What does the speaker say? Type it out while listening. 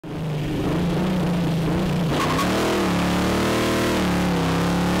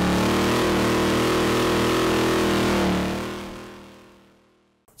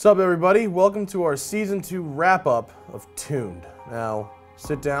What's up, everybody? Welcome to our Season 2 wrap-up of Tuned. Now,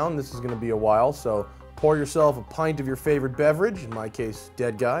 sit down. This is going to be a while, so pour yourself a pint of your favorite beverage, in my case,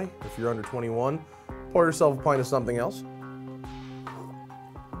 Dead Guy. If you're under 21, pour yourself a pint of something else.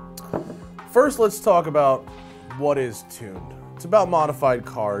 First, let's talk about what is Tuned. It's about modified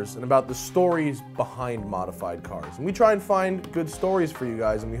cars and about the stories behind modified cars. And we try and find good stories for you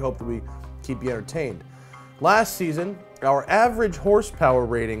guys, and we hope that we keep you entertained. Last season, our average horsepower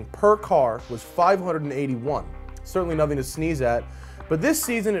rating per car was 581. Certainly nothing to sneeze at, but this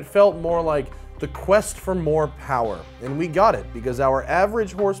season it felt more like the quest for more power. And we got it, because our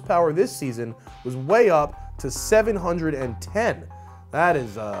average horsepower this season was way up to 710. That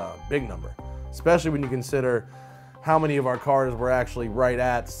is a big number, especially when you consider how many of our cars were actually right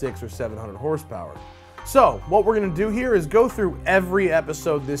at 600 or 700 horsepower. So, what we're going to do here is go through every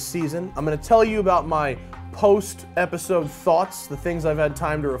episode this season. I'm going to tell you about my post-episode thoughts, the things I've had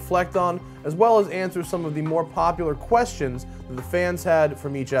time to reflect on, as well as answer some of the more popular questions that the fans had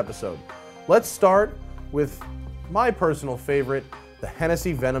from each episode. Let's start with my personal favorite, the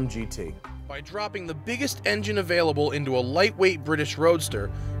Hennessy Venom GT. By dropping the biggest engine available into a lightweight British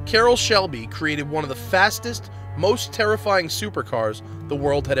roadster, Carroll Shelby created one of the fastest, most terrifying supercars the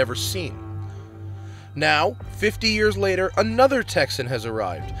world had ever seen. Now, 50 years later, another Texan has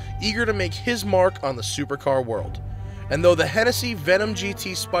arrived, eager to make his mark on the supercar world. And though the Hennessy Venom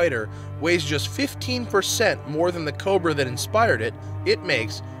GT Spider weighs just 15% more than the Cobra that inspired it, it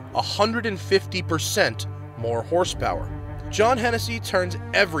makes 150% more horsepower. John Hennessy turns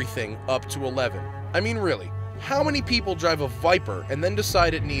everything up to 11. I mean, really, how many people drive a Viper and then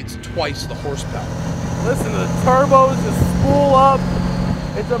decide it needs twice the horsepower? Listen to the turbos, the spool up.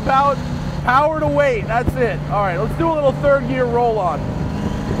 It's about power to weight, that's it. All right, let's do a little third gear roll on.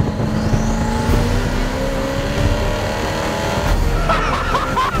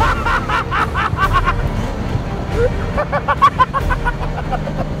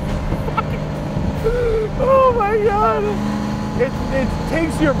 Oh my God. It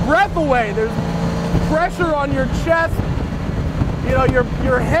takes your breath away. There's pressure on your chest. You know,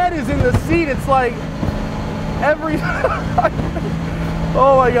 your head is in the seat. It's like every...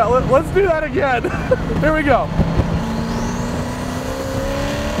 Oh my God, let's do that again. Here we go.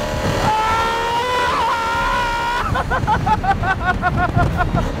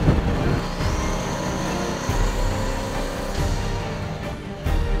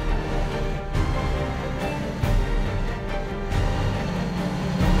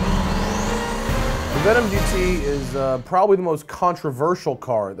 The Venom GT is probably the most controversial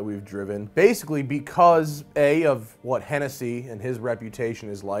car that we've driven, basically because A, of what Hennessy and his reputation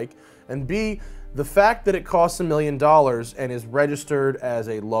is like, and B, the fact that it costs $1 million and is registered as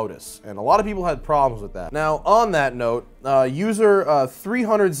a Lotus. And a lot of people had problems with that. Now, on that note, user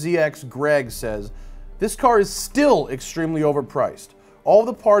 300ZX Greg says, this car is still extremely overpriced. All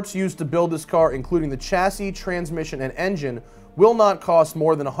the parts used to build this car, including the chassis, transmission, and engine, will not cost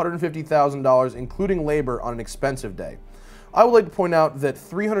more than $150,000, including labor, on an expensive day. I would like to point out that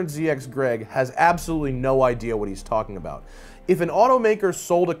 300ZX Greg has absolutely no idea what he's talking about. If an automaker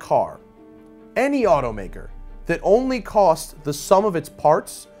sold a car, any automaker, that only cost the sum of its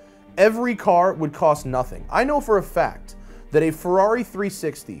parts, every car would cost nothing. I know for a fact that a Ferrari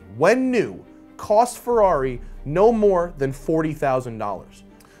 360, when new, cost Ferrari no more than $40,000.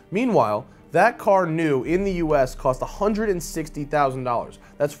 Meanwhile, that car new in the US cost $160,000.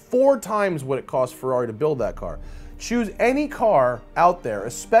 That's 4 times what it cost Ferrari to build that car. Choose any car out there,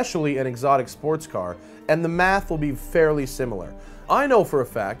 especially an exotic sports car, and the math will be fairly similar. I know for a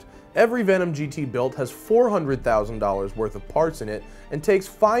fact every Venom GT built has $400,000 worth of parts in it and takes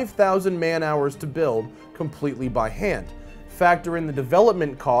 5,000 man-hours to build completely by hand. Factor in the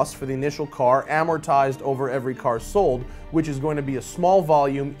development costs for the initial car amortized over every car sold, which is going to be a small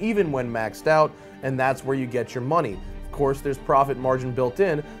volume even when maxed out, and that's where you get your money. Of course, there's profit margin built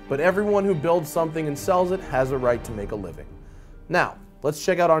in, but everyone who builds something and sells it has a right to make a living. Now, let's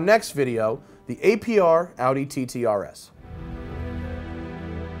check out our next video, the APR Audi TT RS.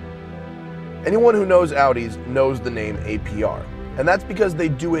 Anyone who knows Audis knows the name APR. And that's because they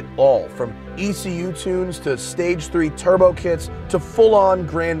do it all, from ECU tunes to Stage 3 turbo kits to full-on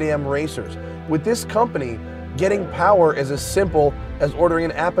Grand Am racers. With this company, getting power is as simple as ordering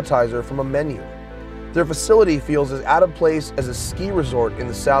an appetizer from a menu. Their facility feels as out of place as a ski resort in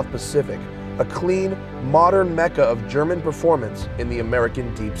the South Pacific, a clean, modern mecca of German performance in the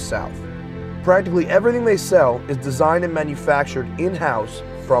American Deep South. Practically everything they sell is designed and manufactured in-house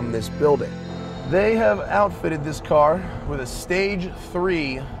from this building. They have outfitted this car with a Stage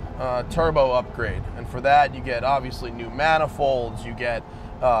 3 turbo upgrade, and for that you get obviously new manifolds, you get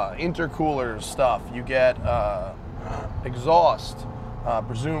intercooler stuff. You get exhaust,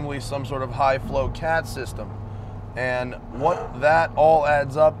 presumably some sort of high flow CAT system. And what that all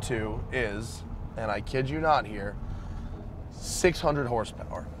adds up to is, and I kid you not here, 600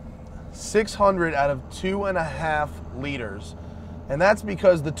 horsepower. 600 out of 2.5 liters. And that's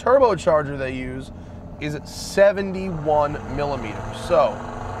because the turbocharger they use is at 71 millimeters. So,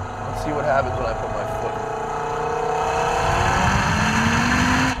 let's see what happens when I put my foot in.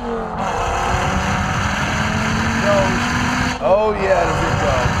 Oh yeah, does it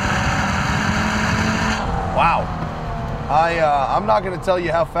go. Wow. I'm not going to tell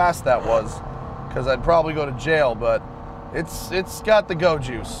you how fast that was, because I'd probably go to jail, but it's got the go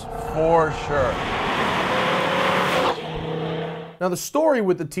juice, for sure. Now, the story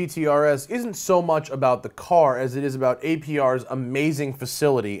with the TTRS isn't so much about the car as it is about APR's amazing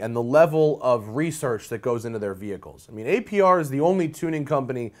facility and the level of research that goes into their vehicles. I mean, APR is the only tuning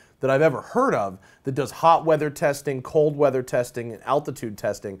company that I've ever heard of that does hot weather testing, cold weather testing, and altitude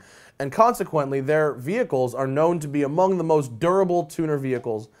testing, and consequently, their vehicles are known to be among the most durable tuner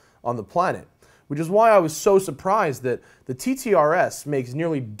vehicles on the planet, which is why I was so surprised that the TTRS makes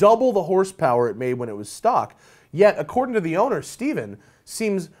nearly double the horsepower it made when it was stock. Yet, according to the owner, Steven,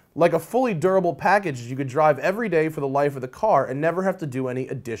 seems like a fully durable package you could drive every day for the life of the car and never have to do any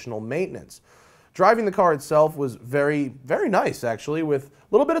additional maintenance. Driving the car itself was very, very nice, actually, with a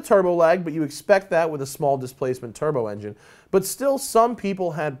little bit of turbo lag, but you expect that with a small displacement turbo engine. But still, some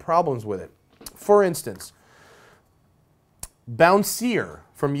people had problems with it. For instance, Bouncier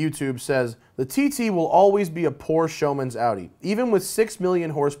from YouTube says, the TT will always be a poor showman's Audi. Even with 6 million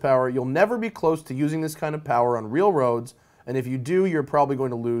horsepower, you'll never be close to using this kind of power on real roads, and if you do, you're probably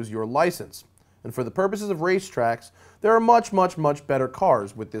going to lose your license. And for the purposes of racetracks, there are much, much, much better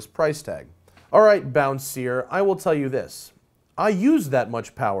cars with this price tag. All right, Bouncier, I will tell you this. I use that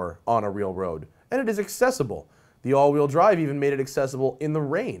much power on a real road, and it is accessible. The all-wheel drive even made it accessible in the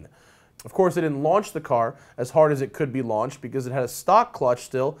rain. Of course, they didn't launch the car as hard as it could be launched because it had a stock clutch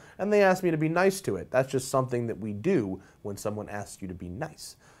still, and they asked me to be nice to it. That's just something that we do when someone asks you to be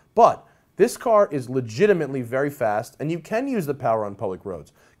nice. But this car is legitimately very fast, and you can use the power on public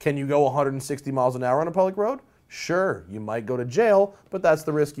roads. Can you go 160 miles an hour on a public road? Sure, you might go to jail, but that's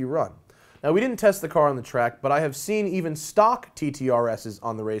the risk you run. Now, we didn't test the car on the track, but I have seen even stock TTRSs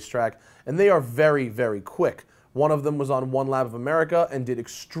on the racetrack, and they are very, very quick. One of them was on One Lap of America and did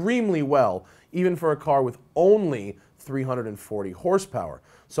extremely well, even for a car with only 340 horsepower.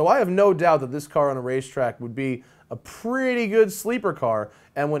 So I have no doubt that this car on a racetrack would be a pretty good sleeper car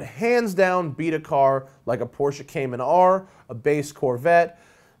and would hands down beat a car like a Porsche Cayman R, a base Corvette,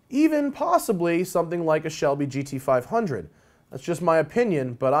 even possibly something like a Shelby GT500. That's just my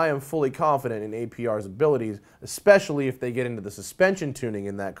opinion, but I am fully confident in APR's abilities, especially if they get into the suspension tuning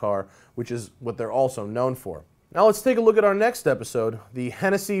in that car, which is what they're also known for. Now let's take a look at our next episode, the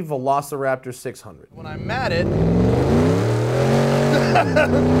Hennessy Velociraptor 600. When I'm at it,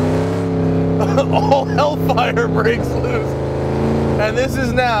 all hellfire breaks loose. And this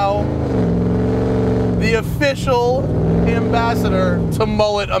is now the official ambassador to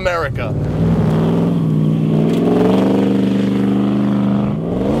Mullet America.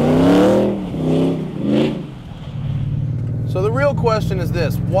 So the real question is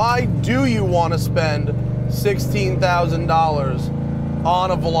this: why do you want to spend $16,000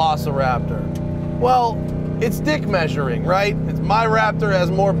 on a Velociraptor? Well, it's dick measuring, right? It's my Raptor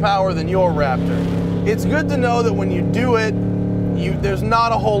has more power than your Raptor. It's good to know that when you do it, there's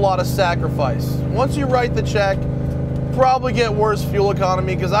not a whole lot of sacrifice. Once you write the check, probably get worse fuel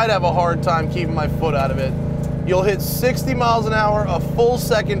economy because I'd have a hard time keeping my foot out of it. You'll hit 60 miles an hour a full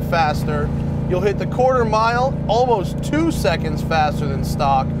second faster. You'll hit the quarter mile almost 2 seconds faster than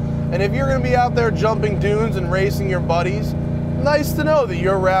stock. And if you're going to be out there jumping dunes and racing your buddies, nice to know that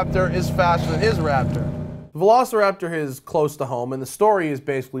your Raptor is faster than his Raptor. The Velociraptor is close to home, and the story is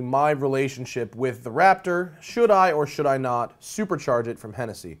basically my relationship with the Raptor. Should I or should I not supercharge it from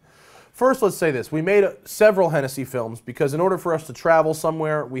Hennessy? First, let's say this. We made several Hennessy films because in order for us to travel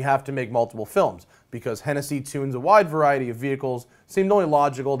somewhere, we have to make multiple films. Because Hennessy tunes a wide variety of vehicles, it seemed only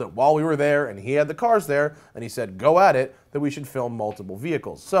logical that while we were there and he had the cars there and he said go at it, that we should film multiple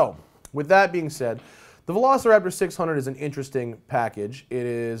vehicles. So, with that being said, the Velociraptor 600 is an interesting package.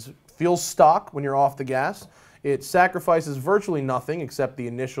 It feels stock when you're off the gas. It sacrifices virtually nothing except the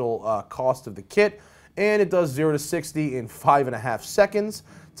initial cost of the kit, and it does 0 to 60 in 5.5 seconds,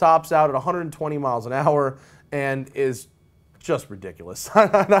 tops out at 120 miles an hour, and is just ridiculous.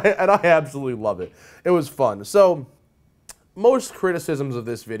 and I absolutely love it. It was fun. So, most criticisms of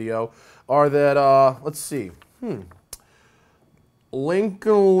this video are that, let's see,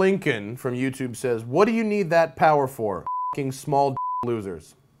 Lincoln from YouTube says, what do you need that power for? F***ing small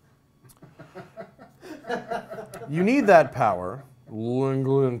losers. You need that power,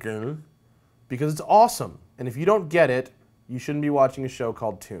 Lincoln, because it's awesome. And if you don't get it, you shouldn't be watching a show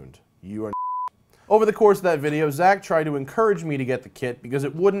called Tuned. You are Over the course of that video, Zach tried to encourage me to get the kit because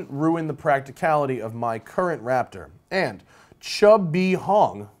it wouldn't ruin the practicality of my current Raptor. And Chubby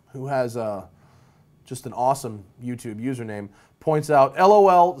Hong, who has just an awesome YouTube username, points out,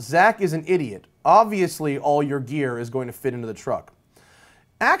 LOL, Zach is an idiot. Obviously, all your gear is going to fit into the truck.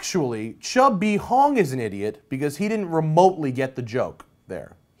 Actually, Chubby Hong is an idiot because he didn't remotely get the joke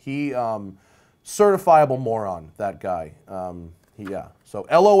there. He, certifiable moron, that guy. Yeah. So,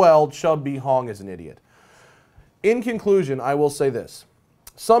 LOL, Chubby Hong is an idiot. In conclusion, I will say this.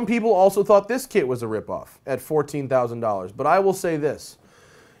 Some people also thought this kit was a ripoff at $14,000, but I will say this.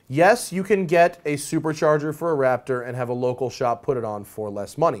 Yes, you can get a supercharger for a Raptor and have a local shop put it on for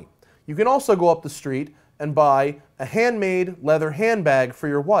less money. You can also go up the street and buy a handmade leather handbag for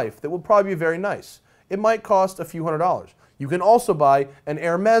your wife that will probably be very nice. It might cost a few $100s. You can also buy an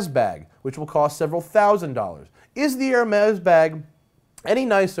Hermes bag, which will cost several $1,000s. Is the Hermes bag any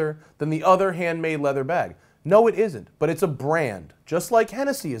nicer than the other handmade leather bag? No, it isn't, but it's a brand, just like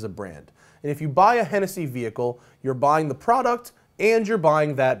Hennessy is a brand. And if you buy a Hennessy vehicle, you're buying the product and you're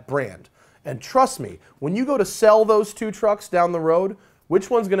buying that brand. And trust me, when you go to sell those two trucks down the road, which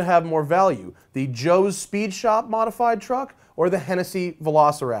one's going to have more value? The Joe's Speed Shop modified truck or the Hennessy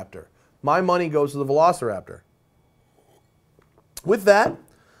Velociraptor? My money goes to the Velociraptor. With that,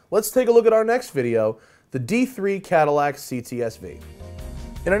 let's take a look at our next video, the D3 Cadillac CTS-V.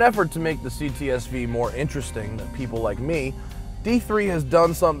 In an effort to make the CTS-V more interesting to people like me, D3 has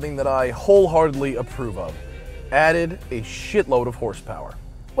done something that I wholeheartedly approve of. Added a shitload of horsepower.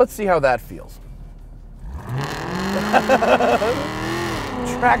 Let's see how that feels.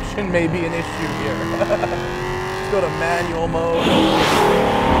 Traction may be an issue here. Let's go to manual mode.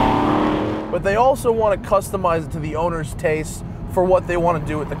 But they also want to customize it to the owner's taste for what they want to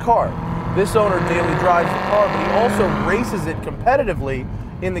do with the car. This owner daily drives the car, but he also races it competitively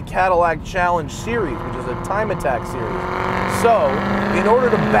in the Cadillac Challenge Series, which is a time attack series. So, in order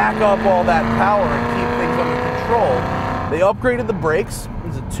to back up all that power and keep things under control, they upgraded the brakes.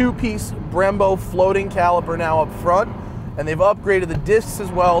 There's a two-piece Brembo floating caliper now up front, and they've upgraded the discs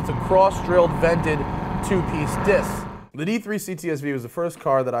as well to cross-drilled vented two-piece discs. The D3 CTS-V was the first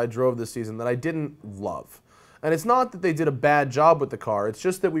car that I drove this season that I didn't love. And it's not that they did a bad job with the car, it's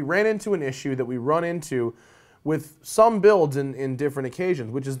just that we ran into an issue that we run into with some builds in different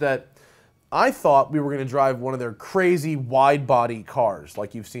occasions, which is that I thought we were going to drive one of their crazy wide-body cars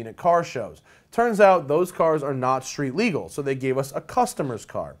like you've seen at car shows. Turns out those cars are not street legal, so they gave us a customer's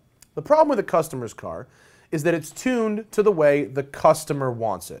car. The problem with a customer's car is that it's tuned to the way the customer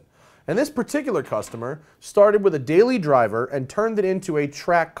wants it. And this particular customer started with a daily driver and turned it into a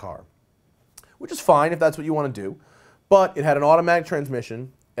track car, which is fine if that's what you want to do, but it had an automatic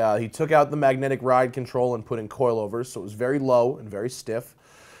transmission. He took out the magnetic ride control and put in coilovers, so it was very low and very stiff,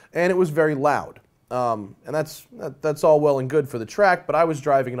 and it was very loud. And that's all well and good for the track, but I was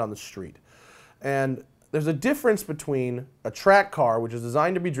driving it on the street. And there's a difference between a track car, which is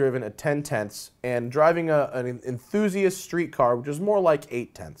designed to be driven at 10/10ths, and driving an enthusiast street car, which is more like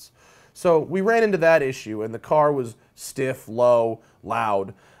 8/10ths. So we ran into that issue, and the car was stiff, low,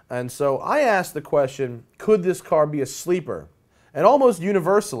 loud. And so I asked the question, could this car be a sleeper? And almost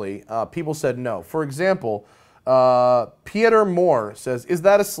universally, people said no. For example, Peter Moore says, is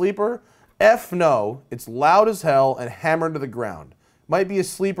that a sleeper? F no, it's loud as hell and hammered to the ground. Might be a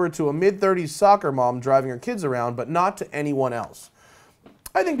sleeper to a mid-30s soccer mom driving her kids around, but not to anyone else.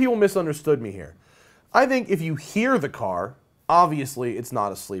 I think people misunderstood me here. I think if you hear the car, obviously it's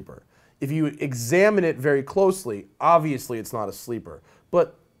not a sleeper. If you examine it very closely, obviously it's not a sleeper.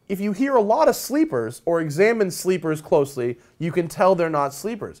 But if you hear a lot of sleepers or examine sleepers closely, you can tell they're not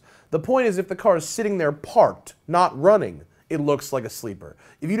sleepers. The point is if the car is sitting there parked, not running, it looks like a sleeper.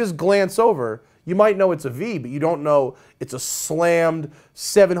 If you just glance over, you might know it's a V, but you don't know it's a slammed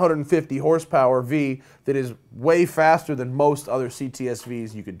 750 horsepower V that is way faster than most other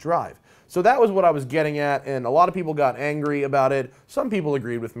CTS-Vs you could drive. So that was what I was getting at, and a lot of people got angry about it. Some people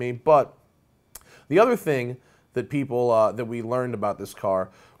agreed with me, but the other thing that that we learned about this car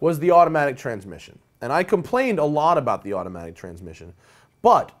was the automatic transmission. And I complained a lot about the automatic transmission.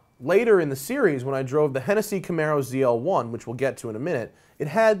 But later in the series, when I drove the Hennessy Camaro ZL1, which we'll get to in a minute, it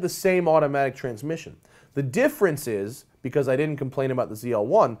had the same automatic transmission. The difference is, because I didn't complain about the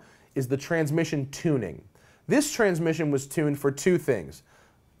ZL1, is the transmission tuning. This transmission was tuned for two things: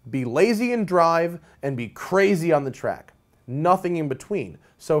 be lazy in drive and be crazy on the track. nothing in between.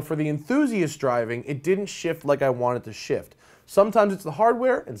 So for the enthusiast driving, it didn't shift like I wanted to shift. Sometimes it's the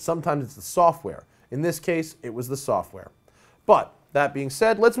hardware and sometimes it's the software. In this case, it was the software. But that being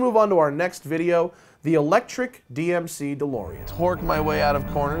said, let's move on to our next video, the electric DMC DeLorean. Torque my way out of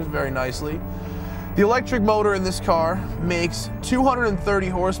corners very nicely. The electric motor in this car makes 230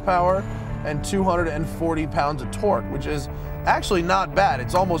 horsepower and 240 pounds of torque, which is actually not bad.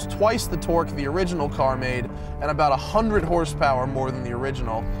 It's almost twice the torque the original car made and about 100 horsepower more than the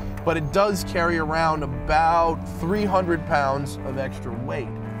original, but it does carry around about 300 pounds of extra weight.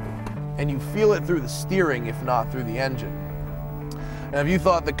 And you feel it through the steering, if not through the engine. And if you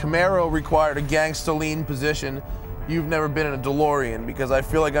thought the Camaro required a gangsta lean position, you've never been in a DeLorean, because I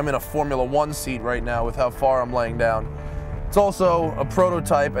feel like I'm in a Formula One seat right now with how far I'm laying down. It's also a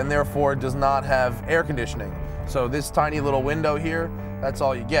prototype and therefore does not have air conditioning. So this tiny little window here, that's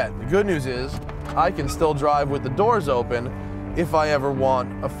all you get. The good news is I can still drive with the doors open if I ever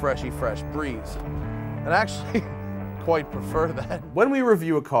want a fresh breeze. And actually, quite prefer that. When we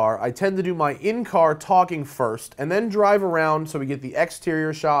review a car, I tend to do my in-car talking first and then drive around so we get the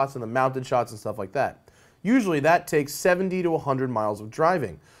exterior shots and the mounted shots and stuff like that. Usually that takes 70 to 100 miles of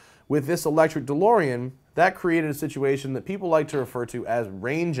driving. With this electric DeLorean, that created a situation that people like to refer to as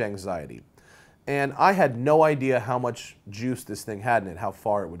range anxiety. And I had no idea how much juice this thing had in it, how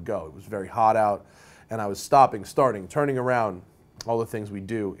far it would go. It was very hot out, and I was stopping, starting, turning around, all the things we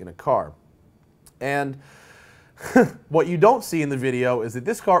do in a car. And what you don't see in the video is that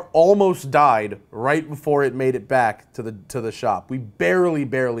this car almost died right before it made it back to the shop. We barely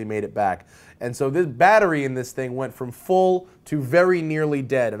made it back. And so this battery in this thing went from full to very nearly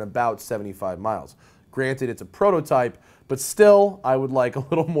dead in about 75 miles. Granted, it's a prototype, but still, I would like a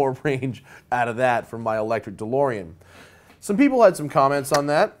little more range out of that from my electric DeLorean. Some people had some comments on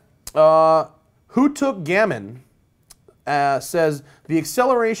that. Who Took Gammon says, the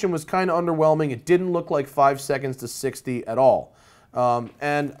acceleration was kind of underwhelming. It didn't look like 5 seconds to 60 at all.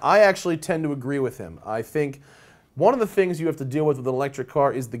 And I actually tend to agree with him. I think one of the things you have to deal with an electric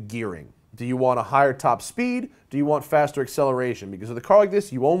car is the gearing. Do you want a higher top speed? Do you want faster acceleration? Because with a car like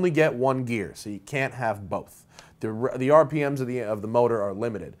this, you only get one gear, so you can't have both. The RPMs of the motor are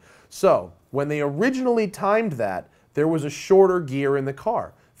limited. So when they originally timed that, there was a shorter gear in the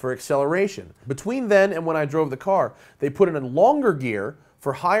car for acceleration. Between then and when I drove the car, they put in a longer gear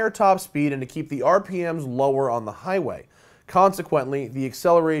for higher top speed and to keep the RPMs lower on the highway. Consequently, the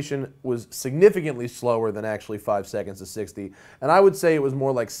acceleration was significantly slower than actually 5 seconds to 60, and I would say it was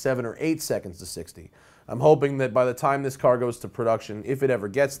more like 7 or 8 seconds to 60. I'm hoping that by the time this car goes to production, if it ever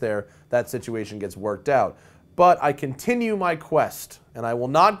gets there, that situation gets worked out. But I continue my quest, and I will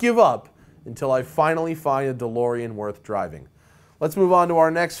not give up until I finally find a DeLorean worth driving. Let's move on to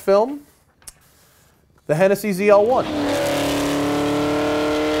our next film, the Hennessy ZL1.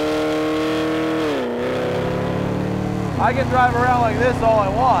 I can drive around like this all I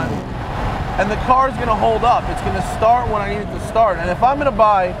want, and the car's going to hold up. It's going to start when I need it to start. And if I'm going to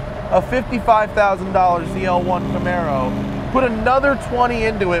buy a $55,000 ZL1 Camaro, put another 20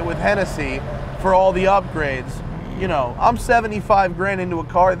 into it with Hennessy for all the upgrades, you know, I'm 75 grand into a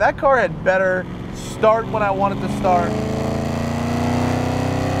car. That car had better start when I want it to start.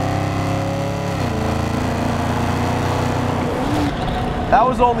 That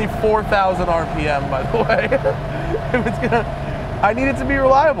was only 4,000 RPM, by the way. If it's gonna, I need it to be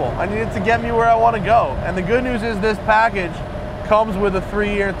reliable. I need it to get me where I want to go. And the good news is this package comes with a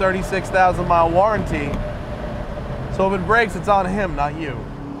 3-year, 36,000 mile warranty. So if it breaks, it's on him, not you.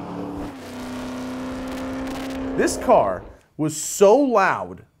 This car was so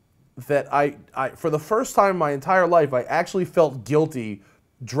loud that I for the first time in my entire life, I actually felt guilty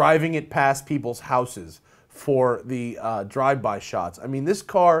driving it past people's houses for the drive-by shots. I mean, this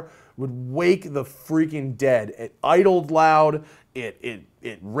car would wake the freaking dead. It idled loud, it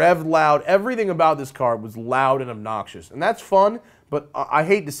revved loud. Everything about this car was loud and obnoxious. And that's fun, but I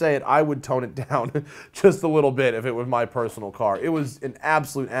hate to say it, I would tone it down just a little bit if it was my personal car. It was an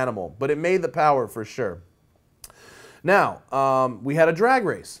absolute animal, but it made the power for sure. Now, we had a drag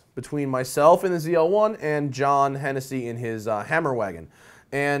race between myself in the ZL1 and John Hennessy in his Hammer Wagon.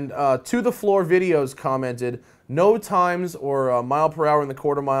 And To The Floor Videos commented, no times or mile per hour in the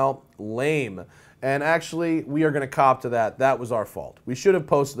quarter mile, lame. And actually, we are going to cop to that. That was our fault. We should have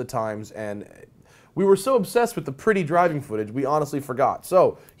posted the times, and we were so obsessed with the pretty driving footage, we honestly forgot.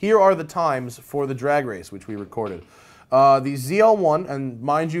 So here are the times for the drag race, which we recorded. The ZL1, and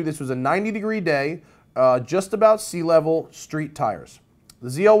mind you, this was a 90-degree day, just about sea level, street tires. The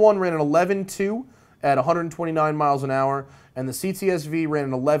ZL1 ran an 11.2 at 129 miles an hour, and the CTS-V ran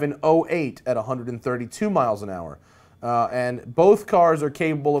an 11.08 at 132 miles an hour. And both cars are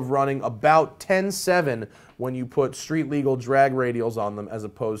capable of running about 10.7 when you put street legal drag radials on them as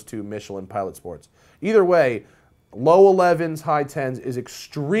opposed to Michelin Pilot Sports. Either way, low 11s, high 10s is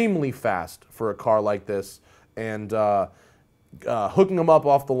extremely fast for a car like this, and hooking them up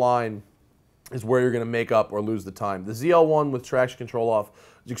off the line is where you're going to make up or lose the time. The ZL1 with traction control off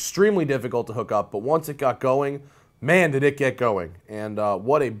is extremely difficult to hook up, but once it got going, man, did it get going. And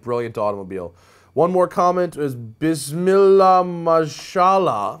what a brilliant automobile. One more comment is Bismillah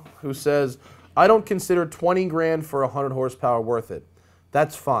Mashallah, who says, I don't consider 20 grand for 100 horsepower worth it.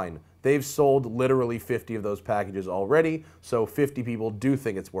 That's fine. They've sold literally 50 of those packages already, so 50 people do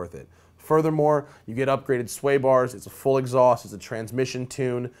think it's worth it. Furthermore, you get upgraded sway bars, it's a full exhaust, it's a transmission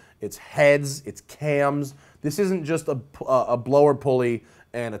tune, it's heads, it's cams. This isn't just a blower pulley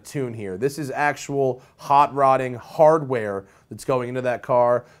and a tune here. This is actual hot rodding hardware that's going into that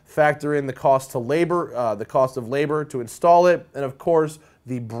car. Factor in the cost to labor, the cost of labor to install it, and of course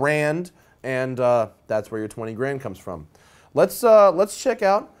the brand, and that's where your 20 grand comes from. Let's check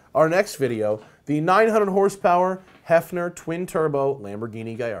out our next video, the 900 horsepower Hefner twin-turbo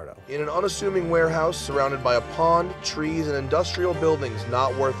Lamborghini Gallardo. In an unassuming warehouse surrounded by a pond, trees, and industrial buildings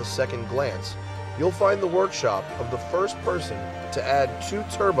not worth a second glance, you'll find the workshop of the first person to add 2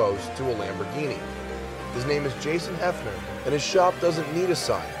 turbos to a Lamborghini. His name is Jason Hefner, and his shop doesn't need a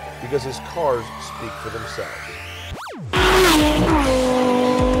sign because his cars speak for themselves.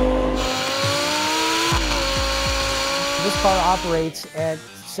 This car operates at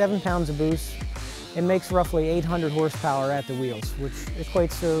 7 pounds of boost and makes roughly 800 horsepower at the wheels, which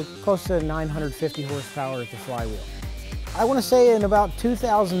equates to close to 950 horsepower at the flywheel. I want to say in about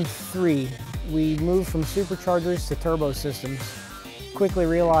 2003, we moved from superchargers to turbo systems. Quickly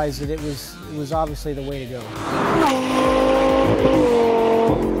realized that it was obviously the way to go.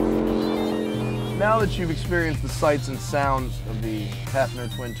 Now that you've experienced the sights and sounds of the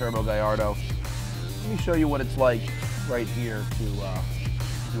Hefner twin-turbo Gallardo, let me show you what it's like right here to do a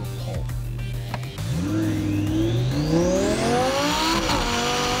pull.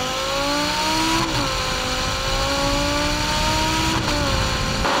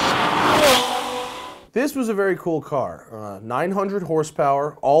 This was a very cool car. 900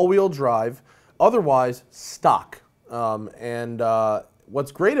 horsepower, all-wheel drive, otherwise stock.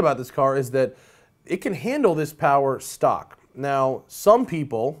 What's great about this car is that it can handle this power stock. Now, some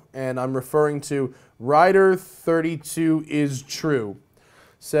people, and I'm referring to Rider32 is true,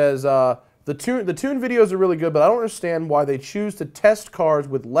 says the tune videos are really good, but I don't understand why they choose to test cars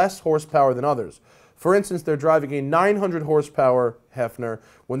with less horsepower than others. For instance, they're driving a 900 horsepower Hefner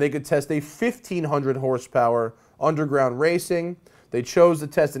when they could test a 1500 horsepower underground racing. They chose to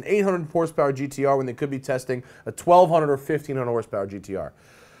test an 800 horsepower GTR when they could be testing a 1200 or 1500 horsepower GTR.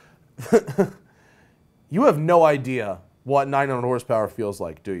 You have no idea what 900 horsepower feels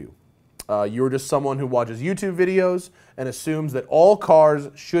like, do you? You're just someone who watches YouTube videos and assumes that all cars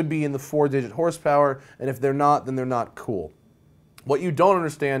should be in the 4-digit horsepower, and if they're not, then they're not cool. What you don't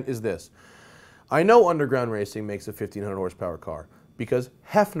understand is this. I know underground racing makes a 1500 horsepower car because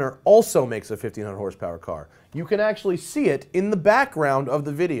Hefner also makes a 1500 horsepower car. You can actually see it in the background of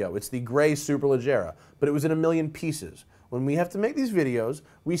the video. It's the gray Superleggera, but it was in a million pieces. When we have to make these videos,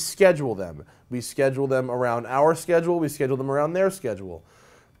 we schedule them. We schedule them around our schedule, we schedule them around their schedule.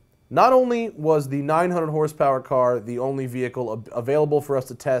 Not only was the 900 horsepower car the only vehicle available for us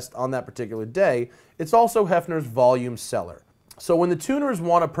to test on that particular day, it's also Hefner's volume seller. So when the tuners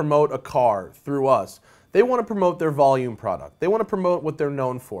want to promote a car through us, they want to promote their volume product. They want to promote what they're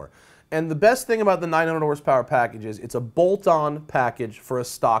known for. And the best thing about the 900 horsepower package is it's a bolt-on package for a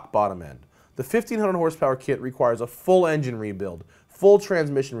stock bottom end. The 1500 horsepower kit requires a full engine rebuild, full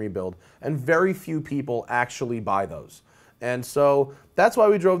transmission rebuild, and very few people actually buy those. And so that's why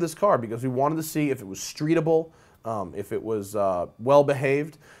we drove this car, because we wanted to see if it was streetable, if it was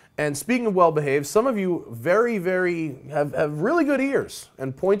well-behaved. And speaking of well-behaved, some of you have really good ears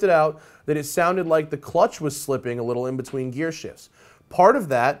and pointed out that it sounded like the clutch was slipping a little in between gear shifts. Part of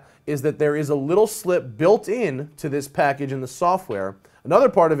that is that there is a little slip built in to this package in the software. Another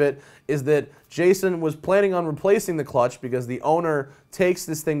part of it is that Jason was planning on replacing the clutch because the owner takes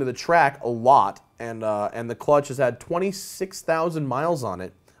this thing to the track a lot, and the clutch has had 26,000 miles on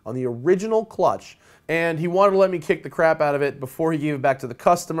it, on the original clutch, and he wanted to let me kick the crap out of it before he gave it back to the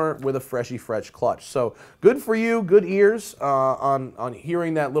customer with a freshy fresh clutch. So good for you, good ears on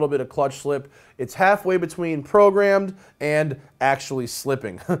hearing that little bit of clutch slip. It's halfway between programmed and actually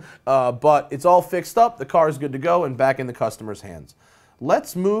slipping. But it's all fixed up, the car is good to go and back in the customer's hands.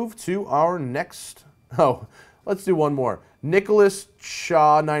 Let's move to our next, let's do one more. Nicholas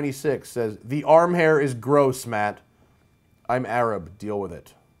Shaw 96 says, the arm hair is gross, Matt. I'm Arab, deal with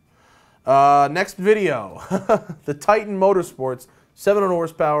it. Next video, the Titan Motorsports 700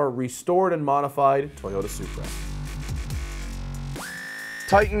 horsepower restored and modified Toyota Supra.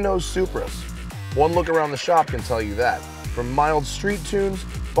 Titan knows Supras. One look around the shop can tell you that. From mild street tunes,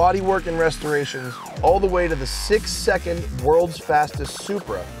 bodywork and restorations, all the way to the 6-second world's fastest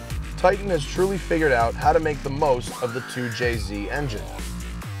Supra, Titan has truly figured out how to make the most of the 2JZ engine.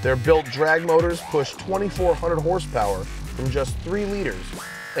 Their built drag motors push 2,400 horsepower from just 3 liters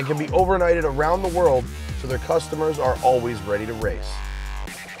and can be overnighted around the world so their customers are always ready to race.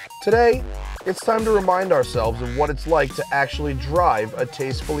 Today, it's time to remind ourselves of what it's like to actually drive a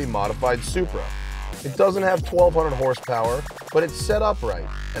tastefully modified Supra. It doesn't have 1,200 horsepower, but it's set up right,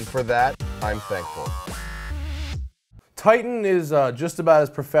 and for that, I'm thankful. Titan is just about as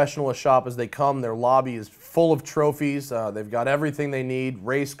professional a shop as they come. Their lobby is full of trophies. They've got everything they need,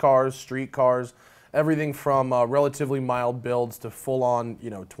 race cars, street cars, everything from relatively mild builds to full-on,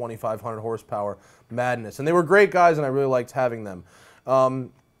 2,500 horsepower madness. And they were great guys, and I really liked having them.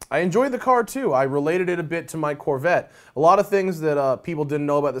 I enjoyed the car too. I related it a bit to my Corvette. A lot of things that people didn't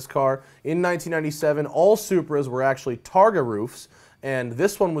know about this car. In 1997, all Supras were actually Targa roofs, and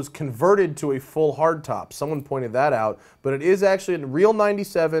this one was converted to a full hardtop. Someone pointed that out, but it is actually a real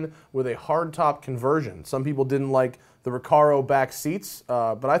 97 with a hardtop conversion. Some people didn't like the Recaro back seats,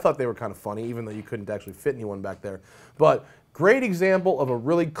 but I thought they were kind of funny, even though you couldn't actually fit anyone back there. But great example of a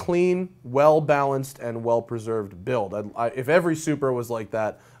really clean, well-balanced, and well-preserved build. If every Supra was like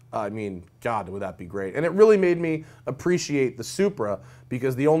that, I mean, God, would that be great. And it really made me appreciate the Supra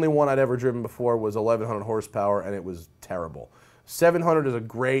because the only one I'd ever driven before was 1,100 horsepower, and it was terrible. 700 is a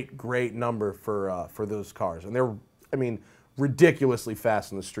great, great number for those cars. And they're, I mean, ridiculously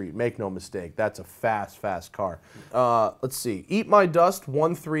fast in the street. Make no mistake. That's a fast, fast car. Let's see. Eat My Dust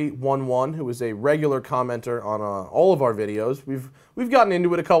 1311, who is a regular commenter on all of our videos. We've gotten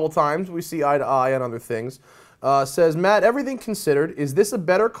into it a couple times. We see eye to eye on other things. Says, Matt, everything considered, is this a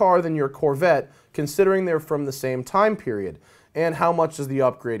better car than your Corvette, considering they're from the same time period? And how much does the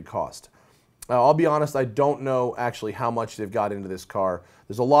upgrade cost? I'll be honest, I don't know actually how much they've got into this car.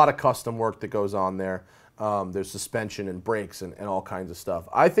 There's a lot of custom work that goes on there. There's suspension and brakes and all kinds of stuff.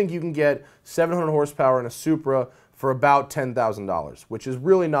 I think you can get 700 horsepower in a Supra for about $10,000, which is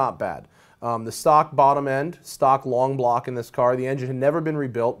really not bad. The stock bottom end, stock long block in this car, the engine had never been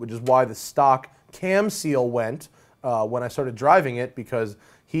rebuilt, which is why the stock cam seal went when I started driving it, because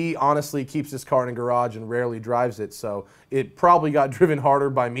he honestly keeps this car in a garage and rarely drives it, so it probably got driven harder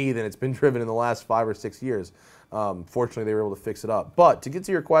by me than it's been driven in the last 5 or 6 years. Fortunately, they were able to fix it up. But to get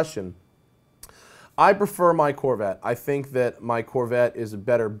to your question, I prefer my Corvette. I think that my Corvette is a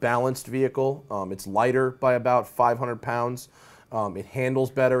better balanced vehicle. It's lighter by about 500 pounds. It handles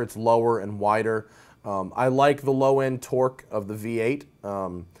better. It's lower and wider. I like the low-end torque of the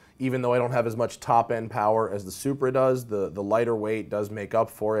V8. Even though I don't have as much top-end power as the Supra does, the lighter weight does make up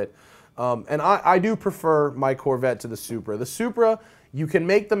for it. And I do prefer my Corvette to the Supra. The Supra, you can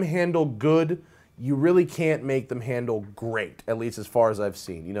make them handle good. You really can't make them handle great, at least as far as I've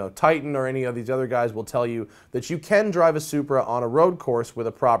seen. You know, Titan or any of these other guys will tell you that you can drive a Supra on a road course with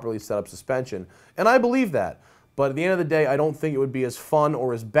a properly set up suspension. And I believe that. But at the end of the day, I don't think it would be as fun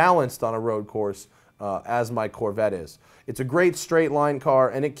or as balanced on a road course as my Corvette is. It's a great straight line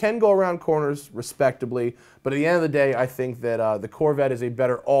car, and it can go around corners respectably, but at the end of the day, I think that the Corvette is a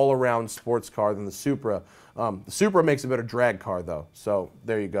better all-around sports car than the Supra. The Supra makes a better drag car, though, so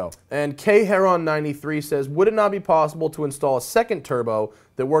there you go. And KHeron93 says, would it not be possible to install a second turbo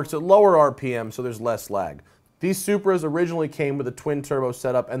that works at lower RPM so there's less lag? These Supras originally came with a twin-turbo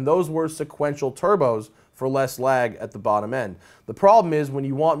setup, and those were sequential turbos for less lag at the bottom end. The problem is when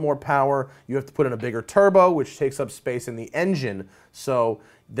you want more power, you have to put in a bigger turbo, which takes up space in the engine, so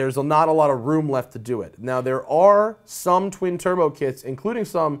there's not a lot of room left to do it. Now, there are some twin-turbo kits, including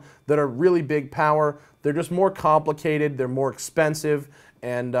some that are really big power. They're just more complicated, they're more expensive,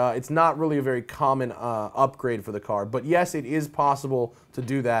 and it's not really a very common upgrade for the car. But yes, it is possible to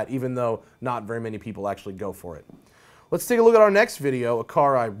do that, even though not very many people actually go for it. Let's take a look at our next video, a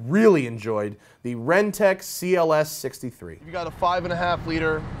car I really enjoyed, the Rentec CLS 63. You've got a 5.5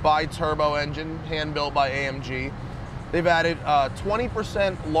 liter bi-turbo engine, hand-built by AMG. They've added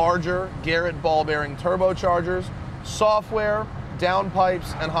 20% larger Garrett ball bearing turbochargers, software,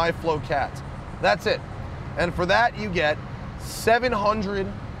 downpipes, and high-flow cats. That's it. And for that, you get 700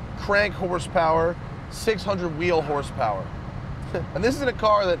 crank horsepower, 600 wheel horsepower. And this is in a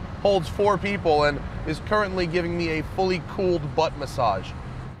car that holds 4 people and is currently giving me a fully cooled butt massage.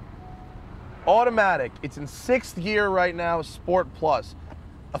 Automatic, it's in 6th gear right now, Sport Plus.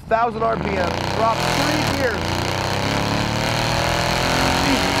 1,000 RPM, drop 3 gears.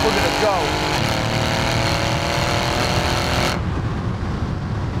 Look at it go.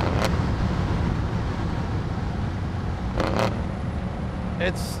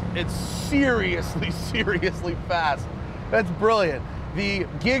 It's seriously, seriously fast. That's brilliant. The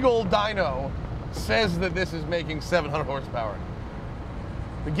Giggle Dyno says that this is making 700 horsepower.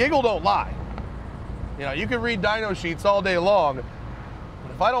 The Giggle don't lie. You know, you can read dyno sheets all day long,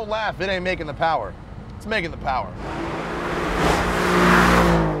 but if I don't laugh, it ain't making the power. It's making the power.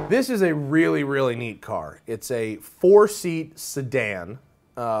 This is a really, really neat car. It's a 4-seat sedan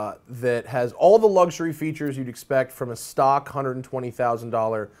that has all the luxury features you'd expect from a stock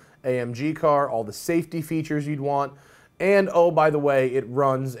 $120,000 AMG car, all the safety features you'd want, and oh, by the way, it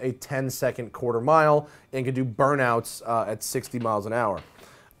runs a 10-second quarter mile and can do burnouts at 60 miles an hour.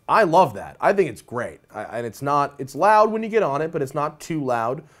 I love that. I think it's great. And it's loud when you get on it, but it's not too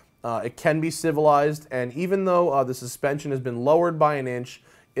loud. It can be civilized, and even though the suspension has been lowered by an inch,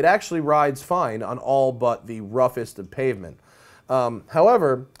 it actually rides fine on all but the roughest of pavement.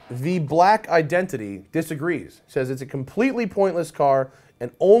 However, the Black Identity disagrees. Says it's a completely pointless car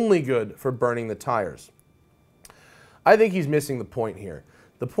and only good for burning the tires. I think he's missing the point here.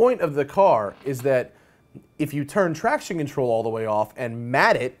 The point of the car is that if you turn traction control all the way off and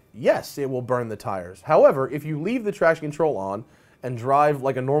mat it, yes, it will burn the tires. However, if you leave the traction control on and drive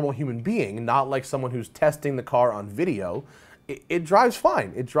like a normal human being, not like someone who's testing the car on video, it drives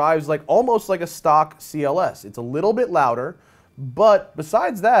fine. It drives like almost like a stock CLS. It's a little bit louder, but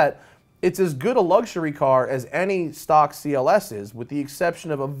besides that, it's as good a luxury car as any stock CLS is, with the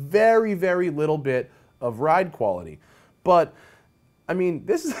exception of a very, very little bit of ride quality. But, I mean,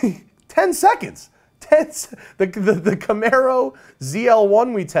 this is 10 seconds. The Camaro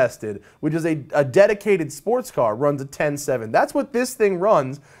ZL1 we tested, which is a dedicated sports car, runs a 10.7. That's what this thing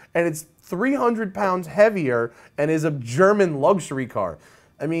runs, and it's 300 pounds heavier and is a German luxury car.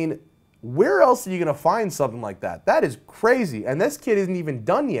 I mean, where else are you going to find something like that? That is crazy, and this kit isn't even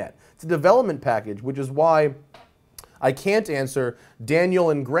done yet. It's a development package, which is why I can't answer Daniel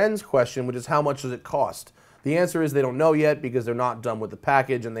and Gren's question, which is how much does it cost? The answer is they don't know yet because they're not done with the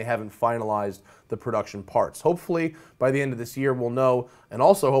package and they haven't finalized the production parts. Hopefully, by the end of this year, we'll know, and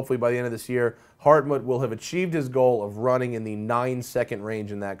also hopefully by the end of this year, Hartmut will have achieved his goal of running in the 9-second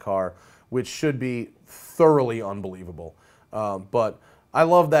range in that car, which should be thoroughly unbelievable. But I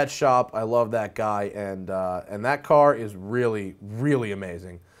love that shop, I love that guy, and that car is really, really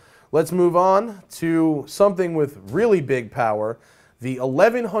amazing. Let's move on to something with really big power, the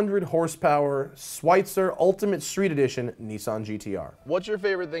 1100 horsepower Schweitzer Ultimate Street Edition Nissan GTR. What's your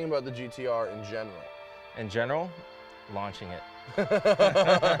favorite thing about the GTR in general? In general, launching it.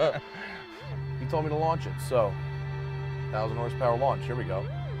 He told me to launch it, so 1000 horsepower launch, here we go.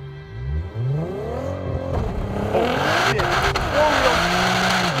 Oh, shit.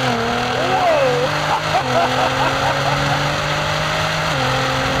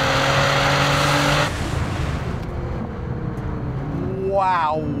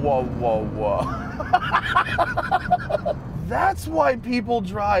 Wow, whoa, whoa, whoa. That's why people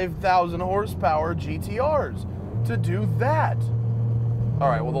drive 1000 horsepower GTRs, to do that. All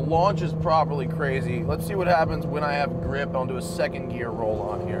right, well, the launch is properly crazy. Let's see what happens when I have grip. I'll do a second gear roll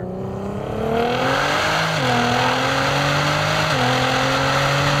on here.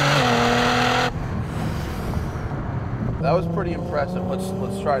 That was pretty impressive.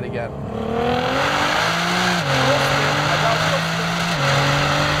 Let's try it again.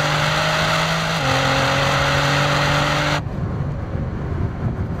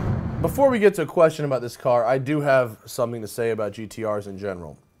 Before we get to a question about this car, I do have something to say about GTRs in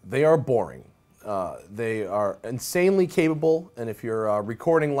general. They are boring. They are insanely capable, and if you're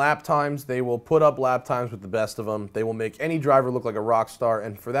recording lap times, they will put up lap times with the best of them. They will make any driver look like a rock star,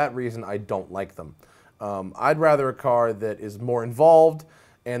 and for that reason, I don't like them. I'd rather a car that is more involved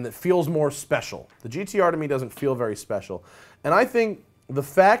and that feels more special. The GTR to me doesn't feel very special. And I think the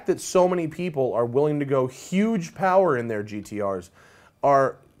fact that so many people are willing to go huge power in their GTRs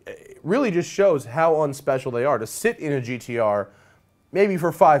really just shows how unspecial they are. To sit in a GTR, maybe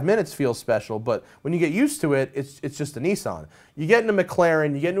for 5 minutes feels special, but when you get used to it, it's just a Nissan. You get into a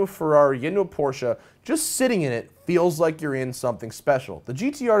McLaren, you get into a Ferrari, you get into a Porsche, just sitting in it feels like you're in something special. The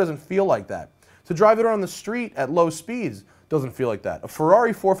GTR doesn't feel like that. To drive it on the street at low speeds doesn't feel like that. A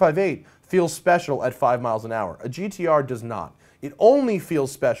Ferrari 458 feels special at 5 miles an hour. A GTR does not. It only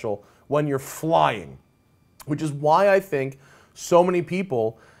feels special when you're flying, which is why I think so many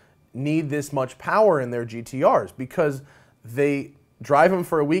people need this much power in their GTRs, because they drive them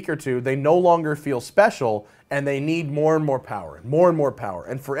for a week or two, they no longer feel special, and they need more and more power, and more and more power.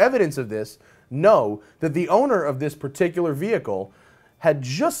 And for evidence of this, know that the owner of this particular vehicle had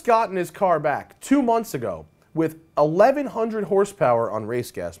just gotten his car back 2 months ago with 1,100 horsepower on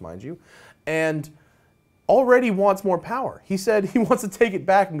race gas, mind you, and already wants more power. He said he wants to take it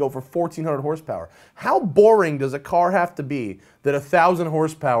back and go for 1,400 horsepower. How boring does a car have to be that 1,000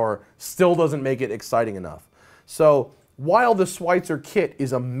 horsepower still doesn't make it exciting enough? So while the Schweitzer kit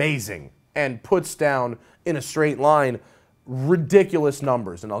is amazing and puts down in a straight line ridiculous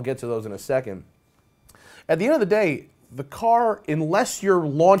numbers, and I'll get to those in a second, at the end of the day, the car, unless you're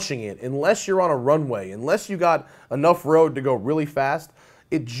launching it, unless you're on a runway, unless you got enough road to go really fast,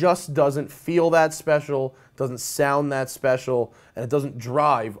 it just doesn't feel that special, doesn't sound that special, and it doesn't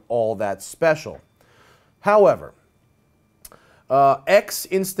drive all that special. However, X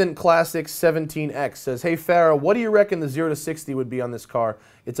Instant Classic 17X says, hey Farah, what do you reckon the 0 to 60 would be on this car?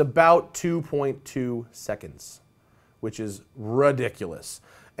 It's about 2.2 seconds, which is ridiculous.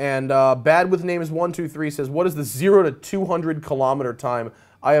 And Bad with Name is 123 says, what is the 0 to 200 kilometer time?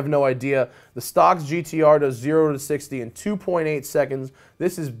 I have no idea. The Stocks GTR does 0 to 60 in 2.8 seconds.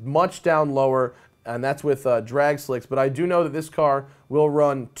 This is much down lower, and that's with drag slicks, but I do know that this car will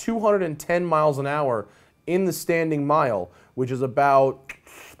run 210 miles an hour in the standing mile, which is about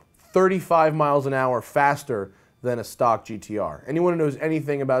 35 miles an hour faster than a stock GTR. Anyone who knows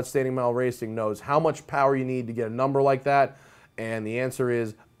anything about standing mile racing knows how much power you need to get a number like that, and the answer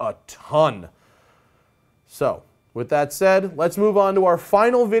is a ton. So, with that said, let's move on to our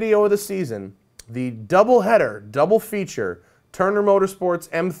final video of the season, the double header, double feature, Turner Motorsports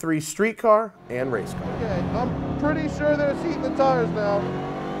M3 street car and race car. Okay, I'm pretty sure they're heating the tires now.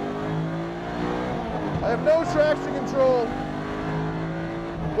 I have no traction control,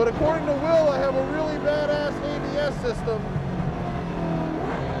 but according to Will, I have a really badass ABS system.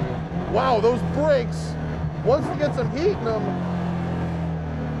 Wow, those brakes, once you get some heat in them,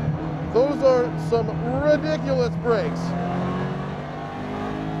 those are some ridiculous brakes.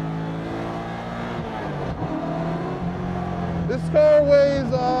 This car weighs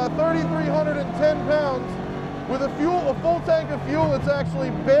 3,310 pounds. With a full tank of fuel, it's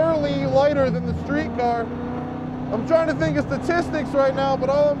actually barely lighter than the street car. I'm trying to think of statistics right now, but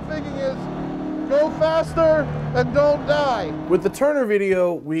all I'm thinking is go faster and don't die. With the Turner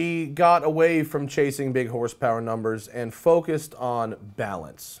video, we got away from chasing big horsepower numbers and focused on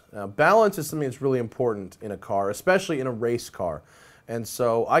balance. Now, balance is something that's really important in a car, especially in a race car. And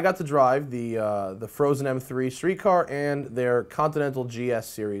so I got to drive the Frozen M3 street car and their Continental GS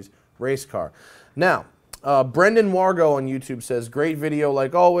Series race car. Now, Brendan Wargo on YouTube says, great video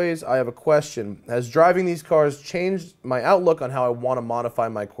like always. I have a question. Has driving these cars changed my outlook on how I want to modify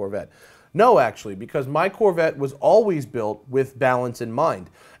my Corvette? No, actually, because my Corvette was always built with balance in mind.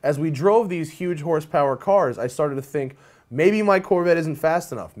 As we drove these huge horsepower cars, I started to think, maybe my Corvette isn't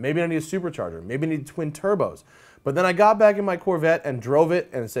fast enough. Maybe I need a supercharger. Maybe I need twin turbos. But then I got back in my Corvette and drove it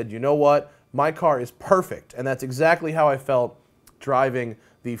and said, you know what? My car is perfect. And that's exactly how I felt driving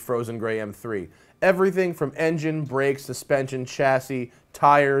the Frozen Gray M3. Everything from engine, brakes, suspension, chassis,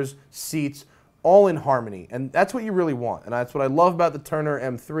 tires, seats, all in harmony. And that's what you really want. And that's what I love about the Turner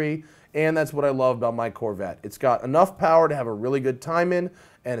M3. And that's what I love about my Corvette. It's got enough power to have a really good time in,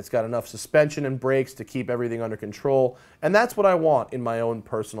 and it's got enough suspension and brakes to keep everything under control. And that's what I want in my own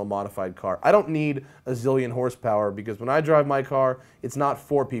personal modified car. I don't need a zillion horsepower because when I drive my car, it's not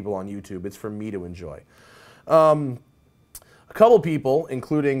for people on YouTube. It's for me to enjoy. A couple people,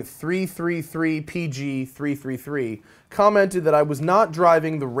 including 333PG333, commented that I was not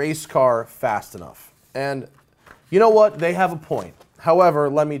driving the race car fast enough. And you know what? They have a point. However,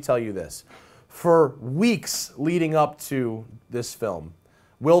 let me tell you this. For weeks leading up to this film,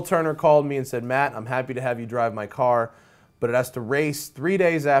 Will Turner called me and said, Matt, I'm happy to have you drive my car, but it has to race 3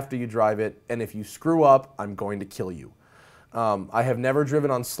 days after you drive it, and if you screw up, I'm going to kill you. I have never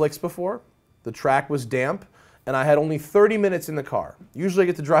driven on slicks before. The track was damp, and I had only 30 minutes in the car. Usually I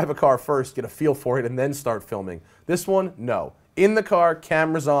get to drive a car first, get a feel for it, and then start filming. This one, no. In the car,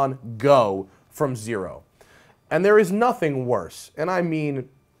 cameras on, go from 0. And there is nothing worse, and I mean,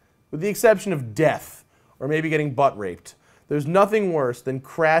 with the exception of death, or maybe getting butt raped, there's nothing worse than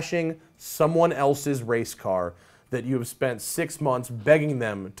crashing someone else's race car that you have spent 6 months begging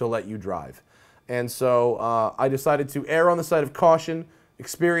them to let you drive. And so I decided to err on the side of caution,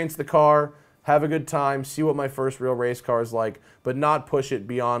 experience the car, have a good time, see what my first real race car is like, but not push it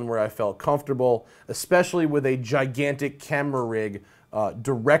beyond where I felt comfortable, especially with a gigantic camera rig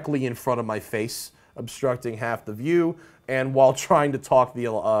directly in front of my face, obstructing half the view, and while trying to talk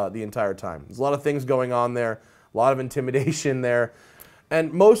the entire time. There's a lot of things going on there, a lot of intimidation there,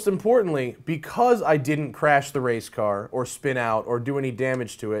 and most importantly, because I didn't crash the race car or spin out or do any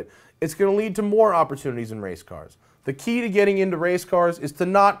damage to it, it's going to lead to more opportunities in race cars. The key to getting into race cars is to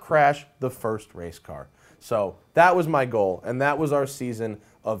not crash the first race car. So that was my goal, and that was our season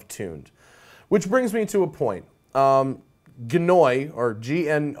of Tuned. Which brings me to a point. Gnoy, or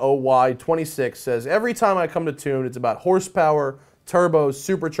Gnoy 26, says, every time I come to Tuned, it's about horsepower, turbos,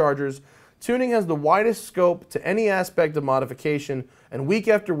 superchargers. Tuning has the widest scope to any aspect of modification, and week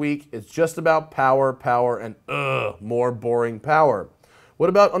after week, it's just about power, and more boring power. What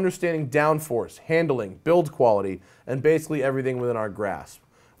about understanding downforce, handling, build quality, and basically everything within our grasp?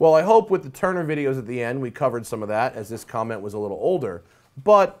 Well, I hope with the Turner videos at the end, we covered some of that, as this comment was a little older.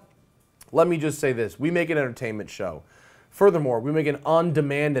 But let me just say this, we make an entertainment show. Furthermore, we make an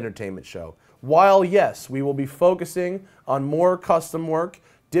on-demand entertainment show. While, yes, we will be focusing on more custom work,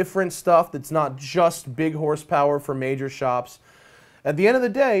 different stuff that's not just big horsepower for major shops, at the end of the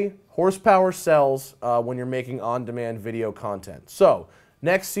day, horsepower sells when you're making on-demand video content. So,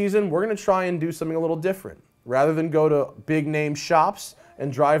 next season, we're going to try and do something a little different. Rather than go to big-name shops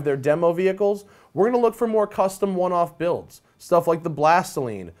and drive their demo vehicles, we're going to look for more custom one-off builds. Stuff like the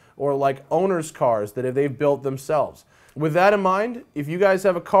Blastoline, or like owners' cars that they've built themselves. With that in mind, if you guys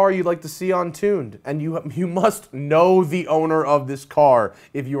have a car you'd like to see on Tuned, and you must know the owner of this car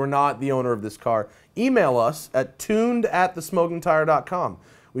if you are not the owner of this car, email us at tuned@thesmokingtire.com.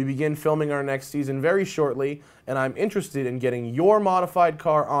 We begin filming our next season very shortly, and I'm interested in getting your modified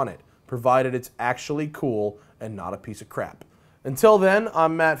car on it, provided it's actually cool and not a piece of crap. Until then,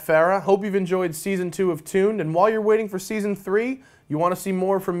 I'm Matt Farah. Hope you've enjoyed Season 2 of Tuned, and while you're waiting for Season 3, you want to see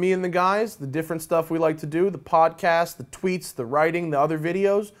more from me and the guys, the different stuff we like to do, the podcasts, the tweets, the writing, the other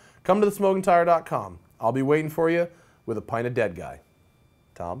videos, come to thesmokingtire.com. I'll be waiting for you with a pint of Dead Guy.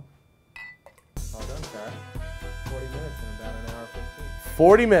 Tom? Well done, Farah. 40 minutes in about an hour 15.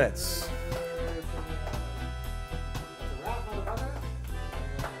 40 minutes.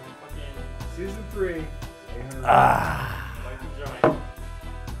 Season 3. Ah.